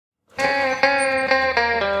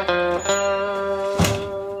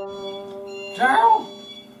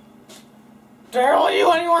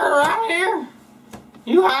somewhere around here?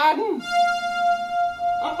 You hiding?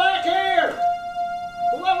 I'm back here!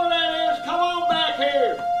 Whoever that is, come on back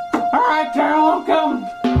here! Alright, Taryl, I'm coming.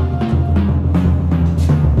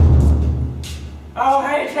 Oh,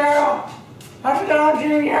 hey, Taryl. How's it going,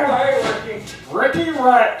 Junior? Hey, Ricky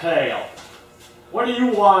Rattail. What do you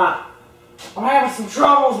want? I'm having some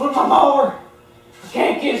troubles with my mower. I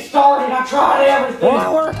can't get it started. I tried everything. Well,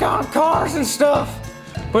 I work on cars and stuff,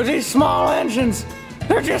 but these small engines,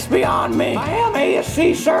 they're just beyond me. I am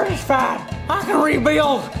ASC certified. I can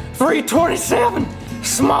rebuild 327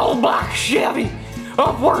 small block Chevy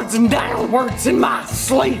upwards and downwards in my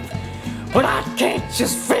sleep, but I can't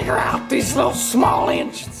just figure out these little small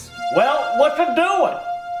engines. Well, what's it doing?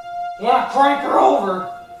 When I crank her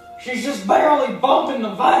over, she's just barely bumping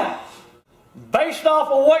the valve. Based off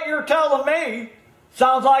of what you're telling me,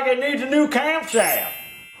 sounds like it needs a new camshaft.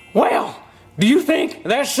 Well, do you think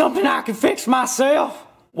that's something I can fix myself?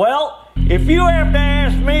 Well, if you have to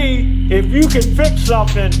ask me if you can fix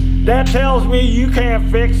something, that tells me you can't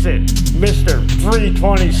fix it, Mr.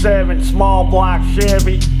 327 small block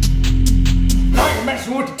Chevy. Now you're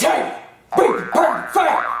messing with the tail. Beat the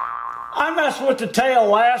fail. I messed with the tail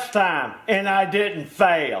last time, and I didn't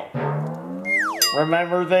fail.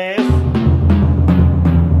 Remember this?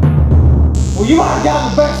 Well, you might have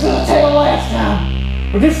gotten the best of the tail last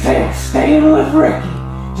time, but this tail's staying with Ricky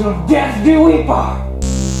till death do we part.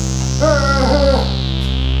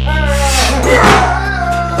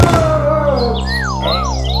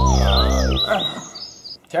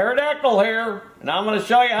 Pterodactyl here, and I'm going to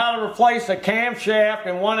show you how to replace a camshaft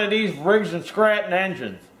in one of these Briggs Stratton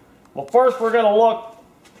engines. Well, first we're going to look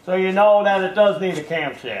so you know that it does need a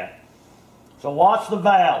camshaft. So watch the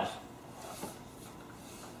valves.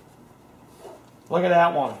 Look at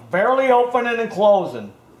that one. Barely opening and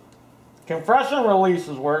closing. Compression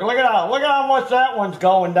releases work. Look at how much that one's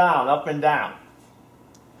going down, up and down.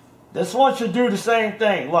 This one should do the same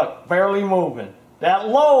thing. Look, barely moving. That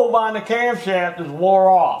lobe on the camshaft is wore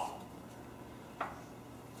off.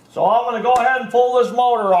 So I'm going to go ahead and pull this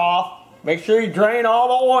motor off. Make sure you drain all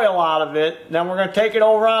the oil out of it. Then we're going to take it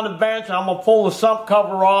over on the bench and I'm going to pull the sump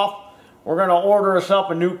cover off. We're going to order us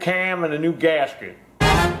up a new cam and a new gasket.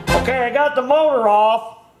 Okay, I got the motor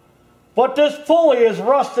off, but this pulley is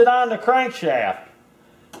rusted on the crankshaft.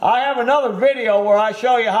 I have another video where I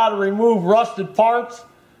show you how to remove rusted parts,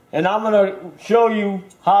 and I'm going to show you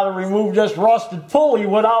how to remove this rusted pulley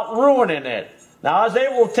without ruining it. Now, I was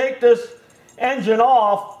able to take this engine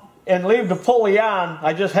off and leave the pulley on.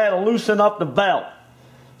 I just had to loosen up the belt.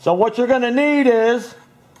 So what you're going to need is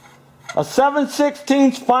a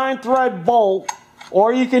 7/16 fine thread bolt,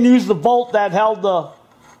 or you can use the bolt that held the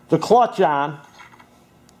clutch on.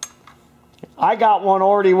 I got one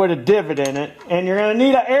already with a divot in it. And you're going to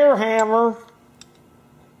need an air hammer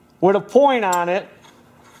with a point on it.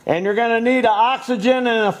 And you're going to need an oxygen and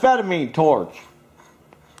an amphetamine torch.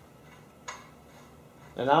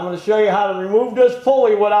 And I'm going to show you how to remove this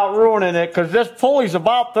pulley without ruining it, because this pulley's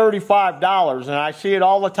about $35, and I see it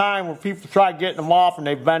all the time where people try getting them off and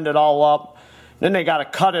they bend it all up. Then they got to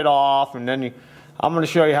cut it off, and then I'm going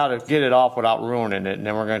to show you how to get it off without ruining it, and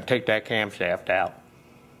then we're going to take that camshaft out.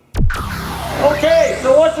 Okay,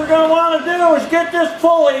 so what you're going to want to do is get this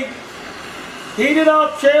pulley heated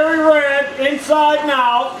up cherry red inside and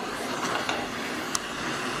out.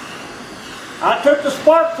 I took the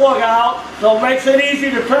spark plug out, so it makes it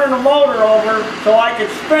easy to turn the motor over so I can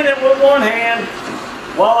spin it with one hand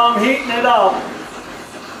while I'm heating it up.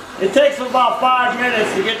 It takes about 5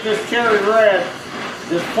 minutes to get this cherry red,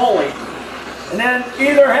 this pulley. And then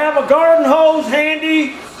either have a garden hose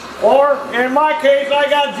handy, or in my case I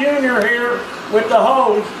got Junior here with the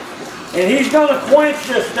hose, and he's going to quench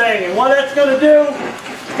this thing. And what that's going to do,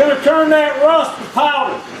 it's going to turn that rust to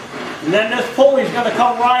powder. And then this pulley's going to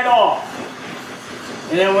come right off.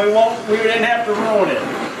 And then we didn't have to ruin it.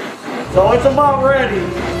 So it's about ready.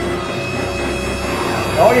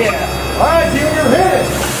 Oh yeah. All right, Junior, hit it.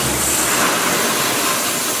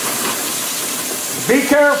 Be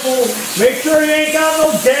careful. Make sure you ain't got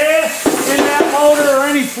no gas in that motor or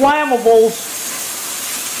any flammables.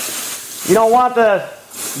 You don't want the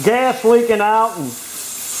gas leaking out and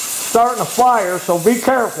starting a fire, so be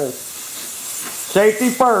careful. Safety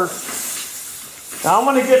first. Now I'm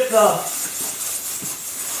going to get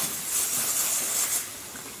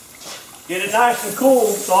it nice and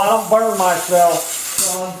cool so I don't burn myself.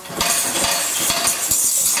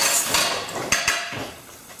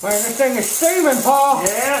 Man, this thing is steaming, Paul.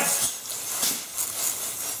 Yeah.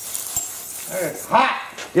 It's hot.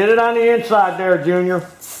 Get it on the inside there, Junior.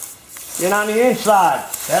 Get on the inside.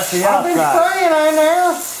 That's the outside. I've been staying in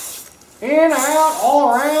there. In, out,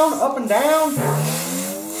 all around, up and down.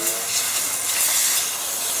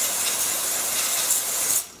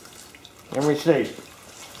 Let me see.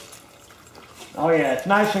 Oh yeah, it's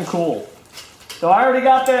nice and cool. So I already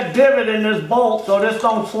got that divot in this bolt so this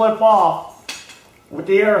don't slip off with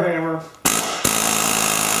the air hammer.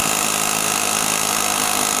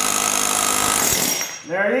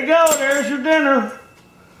 There you go, there's your dinner.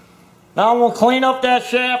 Now we'll clean up that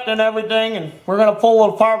shaft and everything, and we're gonna pull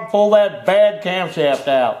it apart and pull that bad camshaft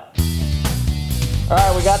out.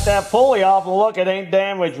 Alright, we got that pulley off, and look, it ain't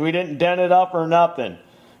damaged. We didn't dent it up or nothing.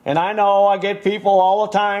 And I know I get people all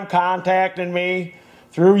the time contacting me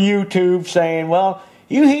through YouTube saying, well,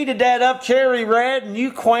 you heated that up cherry red and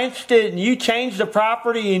you quenched it and you changed the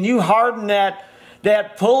property and you hardened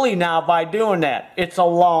that pulley now by doing that. It's a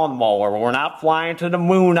lawnmower. We're not flying to the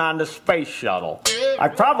moon on the space shuttle. I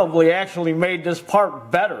probably actually made this part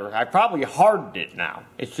better. I probably hardened it now.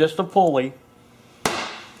 It's just a pulley.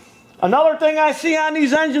 Another thing I see on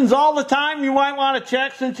these engines all the time you might want to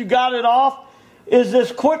check since you got it off is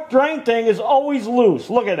this quick drain thing is always loose.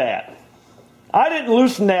 Look at that. I didn't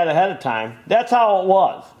loosen that ahead of time. That's how it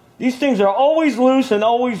was. These things are always loose and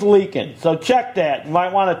always leaking. So check that. You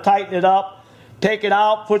might want to tighten it up. Take it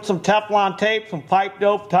out, put some Teflon tape, some pipe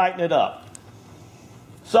dope, tighten it up.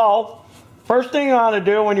 So, first thing you want to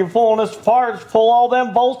do when you're pulling this apart is pull all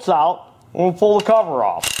them bolts out and we'll pull the cover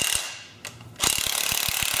off.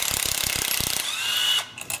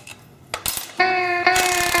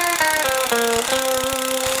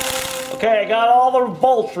 Okay, I got all the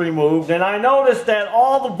bolts removed, and I noticed that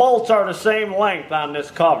all the bolts are the same length on this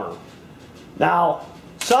cover. Now,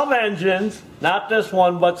 some engines, not this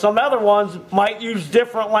one, but some other ones might use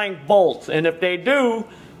different length bolts, and if they do,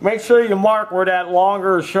 make sure you mark where that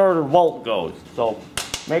longer or shorter bolt goes. So,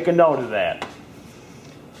 make a note of that.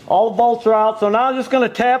 All the bolts are out, so now I'm just going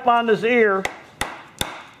to tap on this ear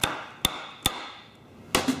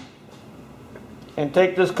and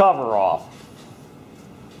take this cover off.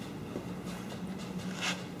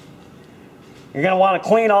 You're going to want to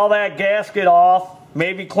clean all that gasket off,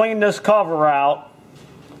 maybe clean this cover out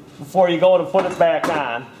before you go to put it back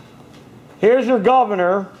on. Here's your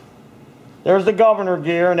governor. There's the governor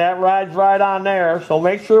gear, and that rides right on there. So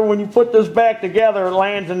make sure when you put this back together, it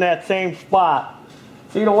lands in that same spot.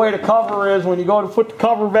 See the way the cover is when you go to put the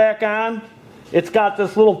cover back on? It's got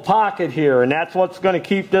this little pocket here, and that's what's going to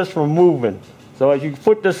keep this from moving. So as you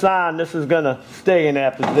put this on, this is going to stay in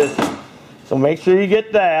that position. So make sure you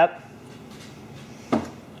get that.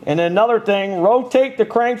 And another thing, rotate the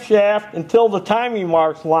crankshaft until the timing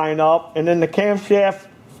marks line up, and then the camshaft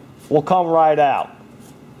will come right out.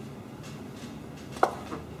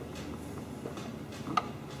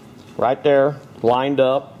 Right there, lined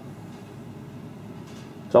up.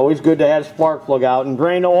 It's always good to have a spark plug out and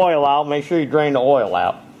drain the oil out. Make sure you drain the oil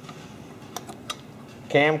out.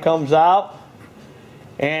 Cam comes out,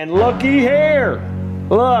 and looky here.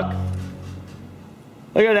 Look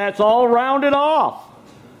at that, it's all rounded off.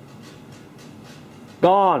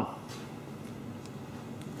 Gone.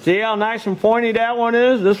 See how nice and pointy that one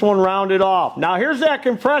is? This one rounded off. Now here's that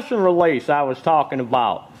compression release I was talking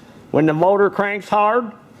about when the motor cranks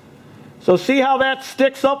hard. So see how that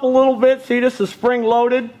sticks up a little bit? See, this is spring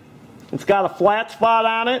loaded. It's got a flat spot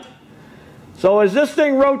on it. So as this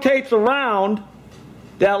thing rotates around,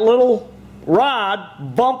 that little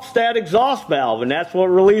rod bumps that exhaust valve, and that's what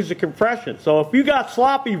relieves the compression. So if you got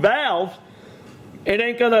sloppy valves,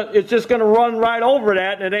 it's just gonna run right over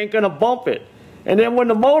that, and it ain't gonna bump it. And then when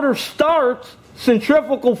the motor starts,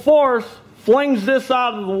 centrifugal force flings this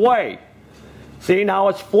out of the way. See, now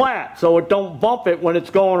it's flat, so it don't bump it when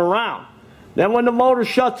it's going around. Then when the motor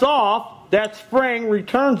shuts off, that spring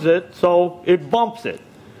returns it, so it bumps it.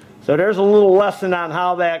 So there's a little lesson on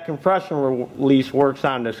how that compression release works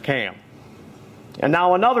on this cam. And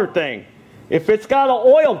now another thing, if it's got an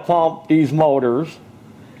oil pump, these motors,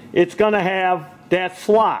 it's gonna have that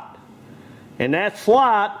slot, and that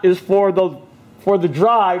slot is for the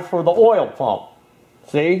drive for the oil pump.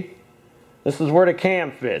 See, this is where the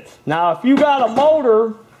cam fits. Now if you got a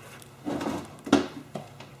motor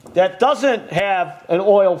that doesn't have an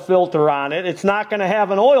oil filter on it, it's not going to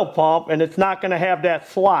have an oil pump, and it's not going to have that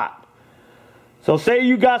slot. So say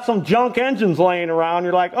you got some junk engines laying around,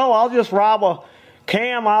 you're like, oh, I'll just rob a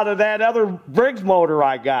cam out of that other Briggs motor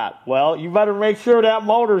I got. Well, you better make sure that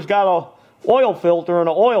motor's got a oil filter and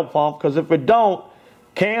an oil pump, because if it don't,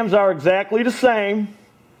 cams are exactly the same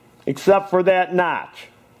except for that notch.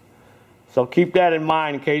 So keep that in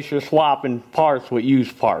mind in case you're swapping parts with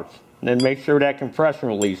used parts. And then make sure that compression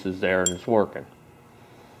release is there and it's working.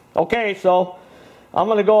 Okay, so I'm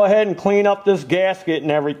going to go ahead and clean up this gasket and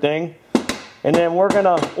everything. And then we're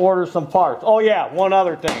gonna order some parts. Oh yeah, one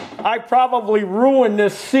other thing. I probably ruined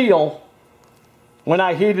this seal when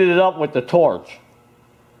I heated it up with the torch.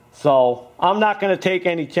 So I'm not gonna take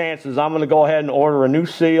any chances. I'm gonna go ahead and order a new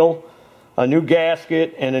seal, a new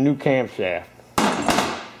gasket, and a new camshaft.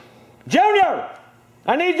 Junior!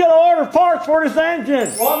 I need you to order parts for this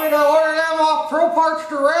engine. Want me to order them off Pro Parts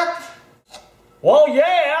Direct? Well,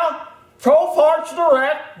 yeah,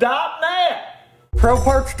 ProPartsDirect.net.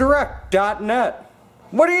 ProPartsDirect.net.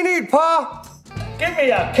 What do you need, Pa? Give me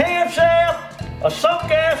a camshaft, a sump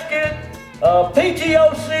gasket, a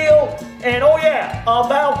PTO seal, and oh yeah, a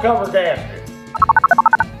valve cover gasket.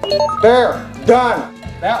 There, done.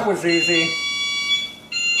 That was easy.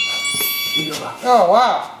 Oh,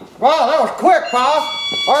 wow. Wow, that was quick, Pa.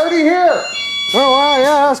 Already here. Oh, wow,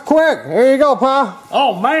 yeah, that's quick. Here you go, Pa.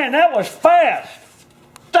 Oh man, that was fast.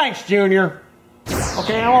 Thanks, Junior.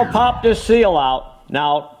 Okay, I'm gonna pop this seal out.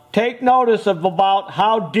 Now, take notice of about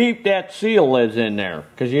how deep that seal is in there,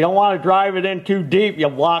 because you don't want to drive it in too deep.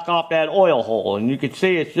 You'll block off that oil hole, and you can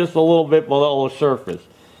see it's just a little bit below the surface.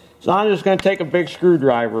 So I'm just gonna take a big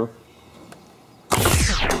screwdriver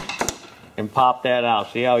and pop that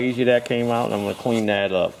out. See how easy that came out? And I'm gonna clean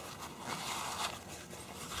that up.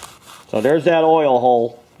 So there's that oil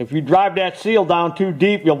hole. If you drive that seal down too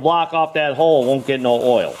deep, you'll block off that hole, won't get no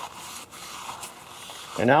oil.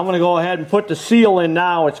 And now I'm going to go ahead and put the seal in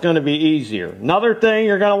now. It's going to be easier. Another thing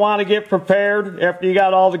you're going to want to get prepared after you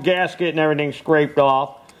got all the gasket and everything scraped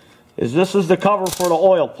off is this is the cover for the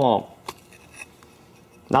oil pump.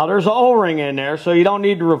 Now there's an O-ring in there, so you don't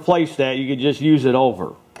need to replace that. You can just use it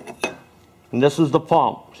over. And this is the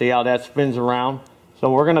pump. See how that spins around?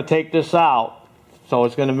 So we're going to take this out, so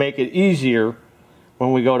it's going to make it easier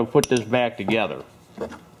when we go to put this back together.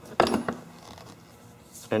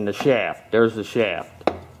 And the shaft, there's the shaft,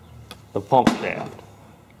 the pump shaft.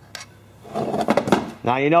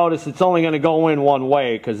 Now you notice it's only going to go in one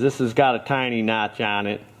way because this has got a tiny notch on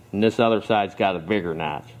it and this other side's got a bigger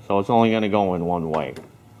notch. So it's only going to go in one way.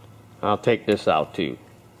 I'll take this out too.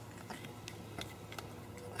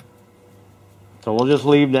 So we'll just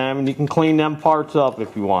leave them, and you can clean them parts up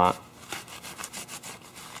if you want.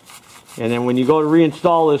 And then when you go to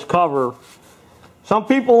reinstall this cover, some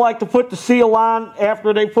people like to put the seal on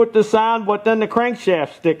after they put this on, but then the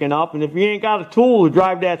crankshaft's sticking up, and if you ain't got a tool to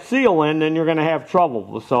drive that seal in, then you're going to have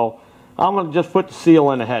trouble. So I'm going to just put the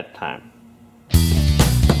seal in ahead of time.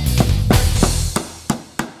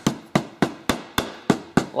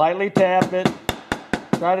 Lightly tap it.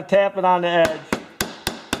 Try to tap it on the edge.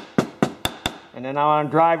 And then I'm going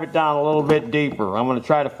to drive it down a little bit deeper. I'm going to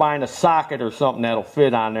try to find a socket or something that'll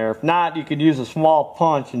fit on there. If not, you could use a small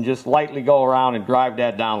punch and just lightly go around and drive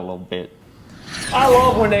that down a little bit. I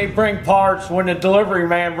love when they bring parts, when the delivery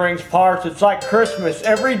man brings parts. It's like Christmas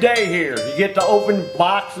every day here. You get to open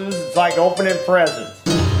boxes. It's like opening presents.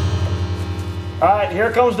 Alright,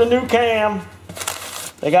 here comes the new cam.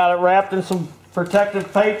 They got it wrapped in some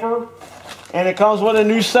protective paper. And it comes with a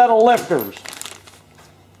new set of lifters.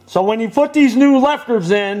 So when you put these new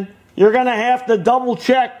lifters in, you're going to have to double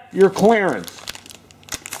check your clearance.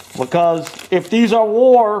 Because if these are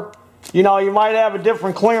wore, you know, you might have a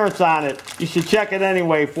different clearance on it. You should check it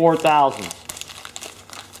anyway, 4,000.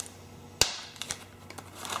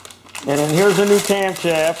 And then here's a new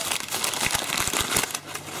camshaft.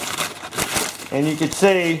 And you can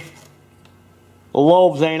see the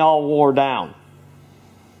lobes ain't all wore down.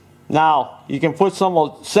 Now, you can put some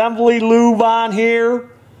assembly lube on here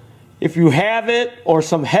if you have it, or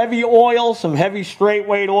some heavy oil, some heavy straight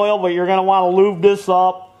weight oil, but you're going to want to lube this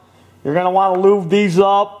up. You're going to want to lube these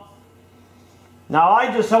up. Now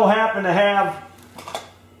I just so happen to have,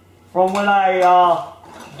 from when I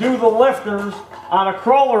do the lifters on a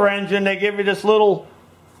crawler engine, they give you this little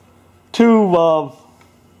tube of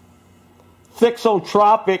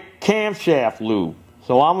Thixotropic camshaft lube.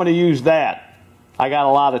 So I'm going to use that. I got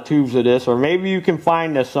a lot of tubes of this, or maybe you can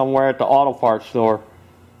find this somewhere at the auto parts store.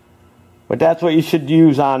 But that's what you should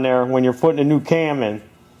use on there when you're putting a new cam in.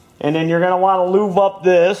 And then you're going to want to lube up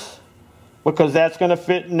this, because that's going to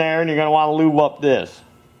fit in there, and you're going to want to lube up this.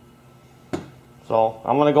 So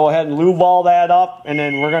I'm going to go ahead and lube all that up, and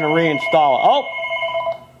then we're going to reinstall it. Oh!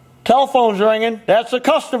 Telephone's ringing. That's a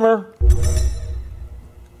customer.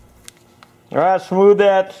 Alright, smooth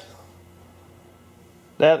that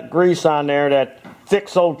grease on there, that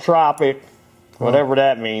Thixotropic, whatever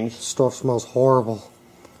that means. Stuff smells horrible.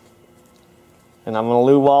 And I'm going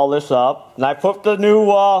to lube all this up. And I put the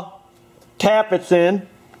new tappets in.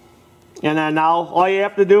 And then now all you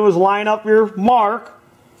have to do is line up your mark,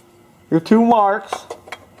 your two marks.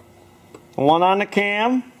 One on the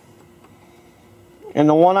cam and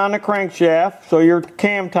the one on the crankshaft, so your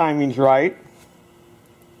cam timing's right.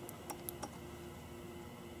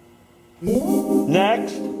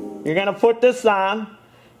 Next, you're going to put this on.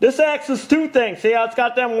 This acts as two things. See how it's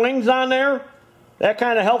got them wings on there? That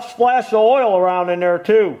kind of helps splash the oil around in there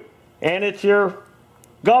too. And it's your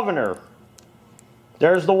governor.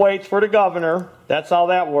 There's the weights for the governor. That's how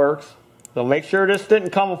that works. So make sure this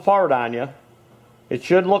didn't come apart on you. It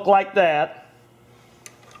should look like that.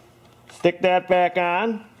 Stick that back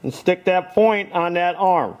on and stick that point on that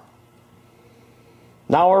arm.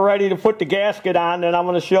 Now we're ready to put the gasket on, and I'm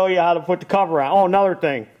going to show you how to put the cover on. Oh, another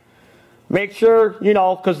thing. Make sure, you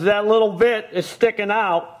know, because that little bit is sticking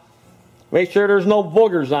out, make sure there's no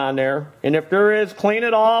boogers on there. And if there is, clean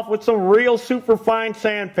it off with some real super fine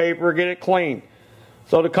sandpaper, get it clean.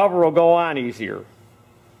 So the cover will go on easier.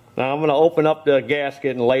 Now I'm going to open up the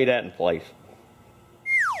gasket and lay that in place.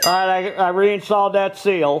 Alright, I reinstalled that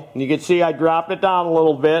seal. You can see I dropped it down a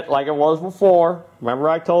little bit like it was before. Remember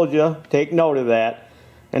I told you, take note of that.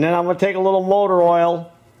 And then I'm going to take a little motor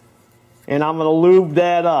oil and I'm going to lube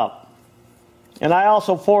that up. And I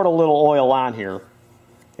also poured a little oil on here.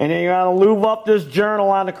 And then you're going to lube up this journal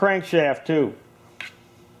on the crankshaft too. You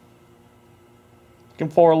can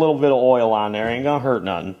pour a little bit of oil on there, ain't going to hurt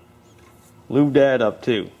nothing. Lube that up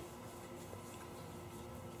too.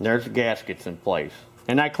 There's the gaskets in place.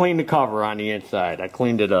 And I cleaned the cover on the inside. I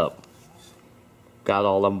cleaned it up. Got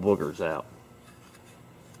all them boogers out.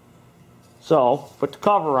 So, put the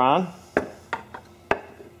cover on.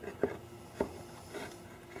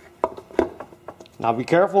 Now be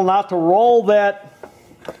careful not to roll that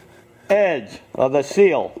edge of the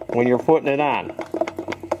seal when you're putting it on.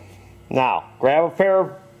 Now, grab a pair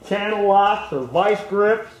of channel locks or vice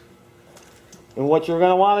grips. And what you're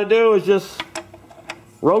going to want to do is just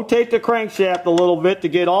rotate the crankshaft a little bit to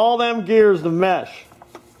get all them gears to mesh.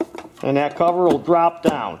 And that cover will drop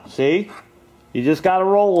down. See? You just got to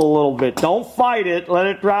roll a little bit. Don't fight it. Let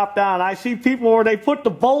it drop down. I see people where they put the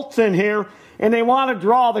bolts in here and they want to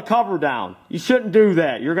draw the cover down. You shouldn't do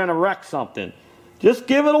that. You're going to wreck something. Just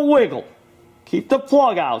give it a wiggle. Keep the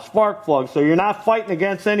plug out, spark plug, so you're not fighting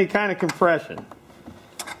against any kind of compression.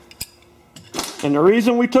 And the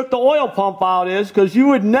reason we took the oil pump out is because you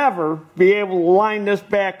would never be able to line this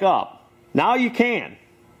back up. Now you can.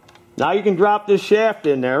 Now you can drop this shaft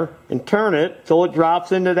in there and turn it till it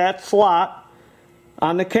drops into that slot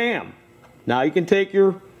on the cam. Now you can take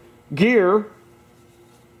your gear,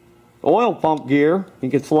 oil pump gear, you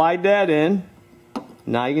can slide that in.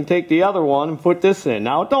 Now you can take the other one and put this in.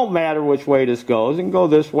 Now it don't matter which way this goes. It can go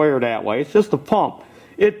this way or that way. It's just a pump.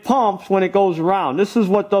 It pumps when it goes around. This is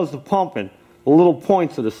what does the pumping. The little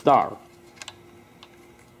points of the star.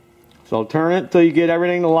 So turn it until you get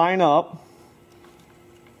everything to line up.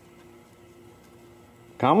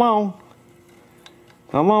 Come on.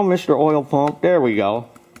 Come on, Mr. Oil Pump. There we go.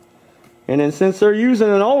 And then since they're using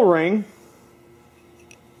an O-ring,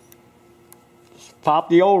 just pop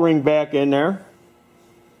the O-ring back in there.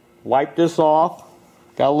 Wipe this off.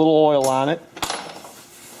 Got a little oil on it.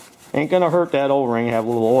 Ain't gonna hurt that O-ring, have a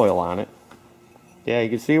little oil on it. Yeah, you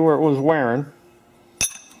can see where it was wearing.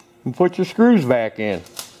 And put your screws back in.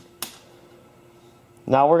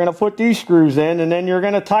 Now we're going to put these screws in, and then you're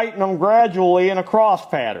going to tighten them gradually in a cross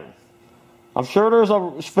pattern. I'm sure there's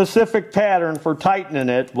a specific pattern for tightening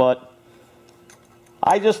it, but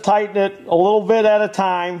I just tighten it a little bit at a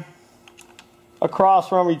time across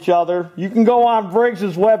from each other. You can go on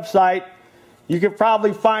Briggs's website. You could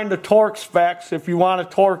probably find the torque specs if you want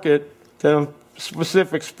to torque it to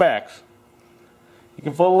specific specs. You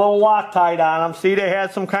can put a little Loctite on them. See, they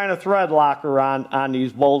had some kind of thread locker on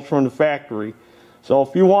these bolts from the factory. So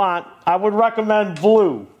if you want, I would recommend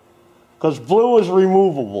blue, because blue is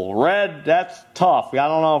removable. Red, that's tough. I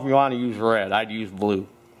don't know if you want to use red. I'd use blue.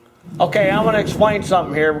 Okay, I'm going to explain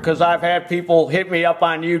something here, because I've had people hit me up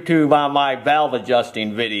on YouTube on my valve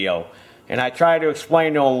adjusting video. And I try to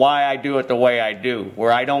explain to them why I do it the way I do,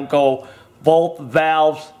 where I don't go both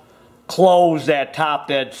valves closed at top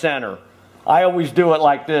dead center. I always do it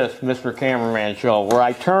like this, Mr. Cameraman Show, where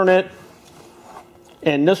I turn it,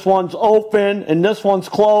 and this one's open, and this one's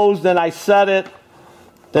closed, and I set it.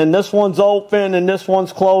 Then this one's open, and this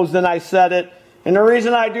one's closed, and I set it. And the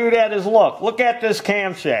reason I do that is, look at this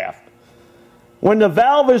camshaft. When the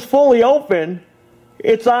valve is fully open,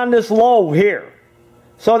 it's on this lobe here.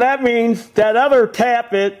 So that means that other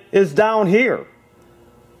tappet is down here.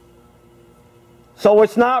 So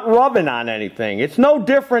it's not rubbing on anything. It's no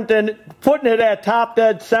different than putting it at top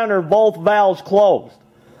dead center, both valves closed.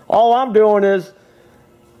 All I'm doing is,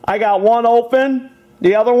 I got one open,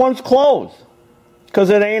 the other one's closed. because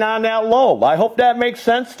it ain't on that lobe. I hope that makes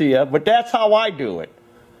sense to you, but that's how I do it.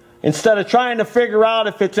 Instead of trying to figure out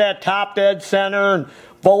if it's at top dead center and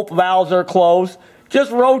both valves are closed,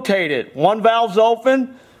 just rotate it. One valve's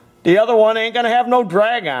open, the other one ain't going to have no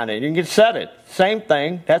drag on it. You can set it. Same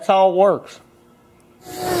thing. That's how it works.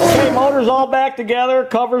 Okay, motor's all back together,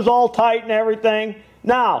 cover's all tight and everything.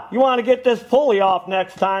 Now, you want to get this pulley off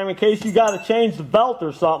next time in case you got to change the belt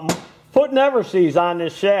or something. Put never sleeves on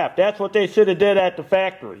this shaft. That's what they should have did at the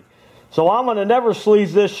factory. So I'm going to never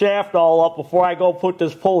sleeve this shaft all up before I go put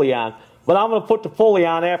this pulley on. But I'm going to put the pulley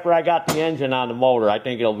on after I got the engine on the motor. I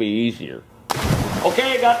think it'll be easier.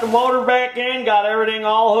 Okay, got the motor back in, got everything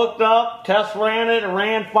all hooked up. Test ran it, and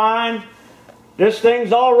ran fine. This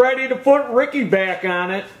thing's all ready to put Ricky back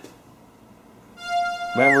on it.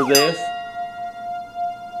 Remember this?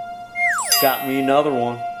 Got me another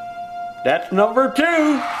one. That's number 2.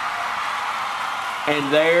 And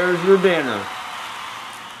there's your dinner.